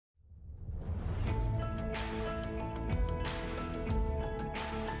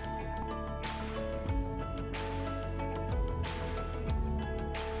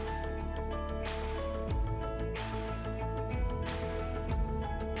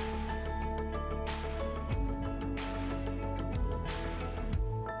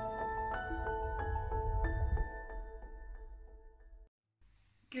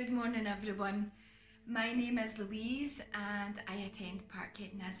Good morning everyone. My name is Louise and I attend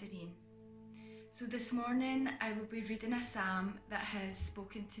Parkhead Nazarene. So this morning I will be reading a psalm that has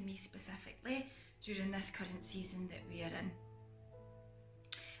spoken to me specifically during this current season that we are in.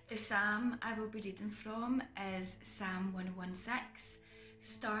 The psalm I will be reading from is Psalm 116,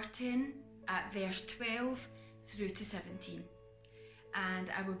 starting at verse 12 through to 17, and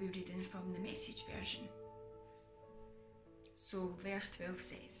I will be reading from the Message version. So verse 12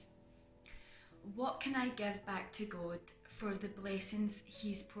 says, "What can I give back to God for the blessings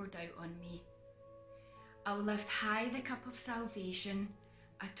He's poured out on me? I'll lift high the cup of salvation,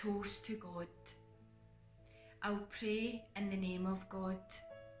 a toast to God. I'll pray in the name of God.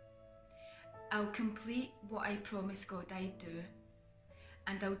 I'll complete what I promised God I'd do,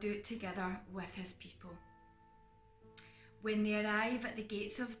 and I'll do it together with His people. When they arrive at the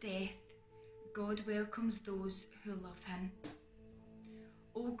gates of death, God welcomes those who love Him.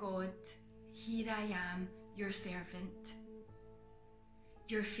 O God, here I am, your servant,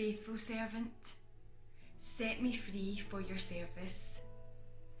 your faithful servant. Set me free for your service.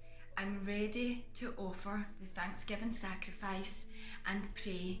 I'm ready to offer the thanksgiving sacrifice and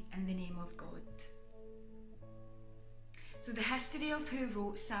pray in the name of God." So the history of who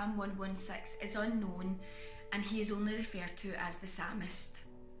wrote Psalm 116 is unknown, and he is only referred to as the psalmist.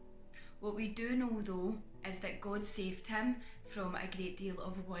 What we do know though is that God saved him from a great deal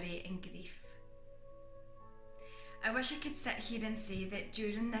of worry and grief. I wish I could sit here and say that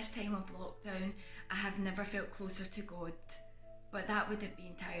during this time of lockdown I have never felt closer to God, but that wouldn't be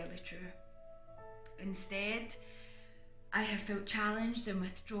entirely true. Instead, I have felt challenged and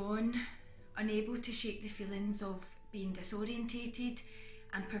withdrawn, unable to shake the feelings of being disorientated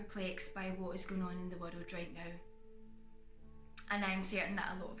and perplexed by what is going on in the world right now. And I'm certain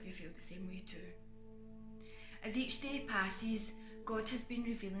that a lot of you feel the same way too. As each day passes, God has been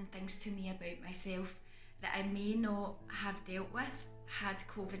revealing things to me about myself that I may not have dealt with had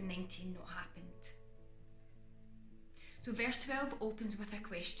COVID-19 not happened. So verse 12 opens with a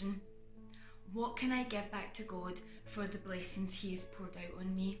question: what can I give back to God for the blessings He has poured out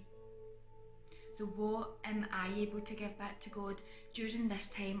on me? So what am I able to give back to God during this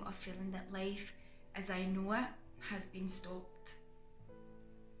time of feeling that life as I know it has been stopped?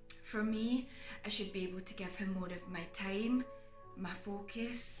 For me, I should be able to give Him more of my time, my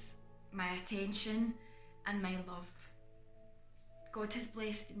focus, my attention, and my love. God has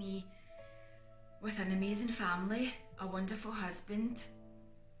blessed me with an amazing family, a wonderful husband,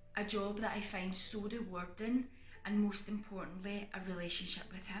 a job that I find so rewarding, and most importantly, a relationship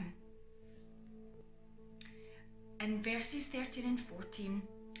with Him. In verses 13 and 14,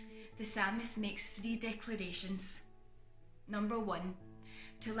 the psalmist makes three declarations. Number one,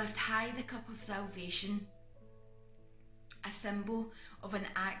 to lift high the cup of salvation, a symbol of an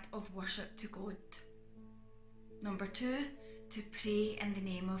act of worship to God. Number two, to pray in the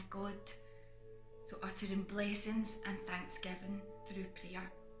name of God, so uttering blessings and thanksgiving through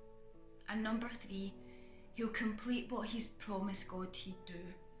prayer. And number three, he'll complete what he's promised God he'd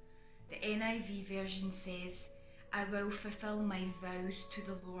do. The NIV version says, "I will fulfill my vows to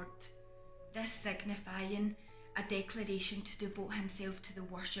the Lord," this signifying a declaration to devote himself to the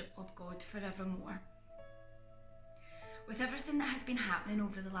worship of God forevermore. With everything that has been happening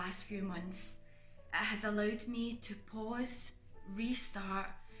over the last few months, it has allowed me to pause, restart,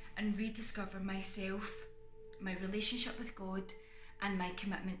 and rediscover myself, my relationship with God, and my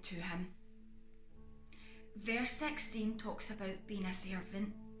commitment to Him. Verse 16 talks about being a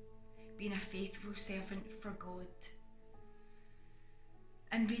servant, being a faithful servant for God.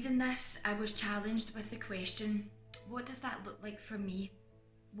 In reading this, I was challenged with the question, what does that look like for me?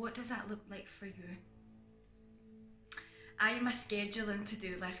 What does that look like for you? I am a schedule and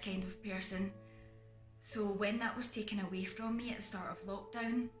to-do list kind of person, so when that was taken away from me at the start of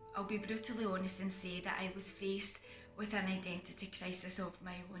lockdown, I'll be brutally honest and say that I was faced with an identity crisis of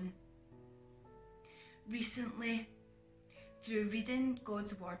my own. Recently, through reading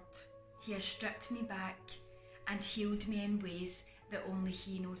God's word, He has stripped me back and healed me in ways that only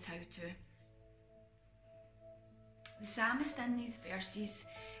He knows how to. The psalmist in these verses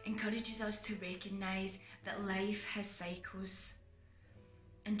encourages us to recognise that life has cycles,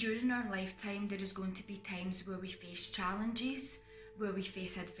 and during our lifetime there is going to be times where we face challenges, where we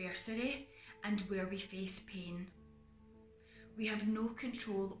face adversity, and where we face pain. We have no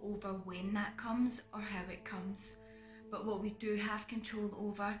control over when that comes or how it comes, but what we do have control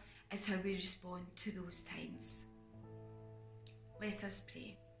over is how we respond to those times. Let us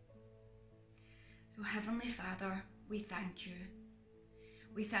pray. So Heavenly Father, we thank You.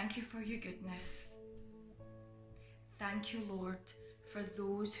 We thank You for Your goodness. Thank You, Lord, for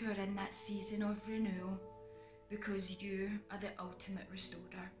those who are in that season of renewal, because you are the ultimate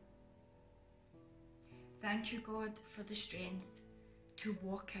restorer. Thank you, God, for the strength to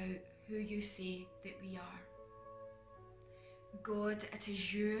walk out who you say that we are. God, it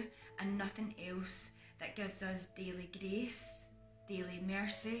is you and nothing else that gives us daily grace, daily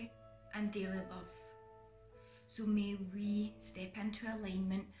mercy, and daily love. So may we step into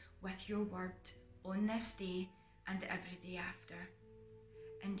alignment with your word on this day and every day after.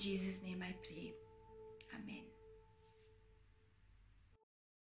 In Jesus' name I pray. Amen.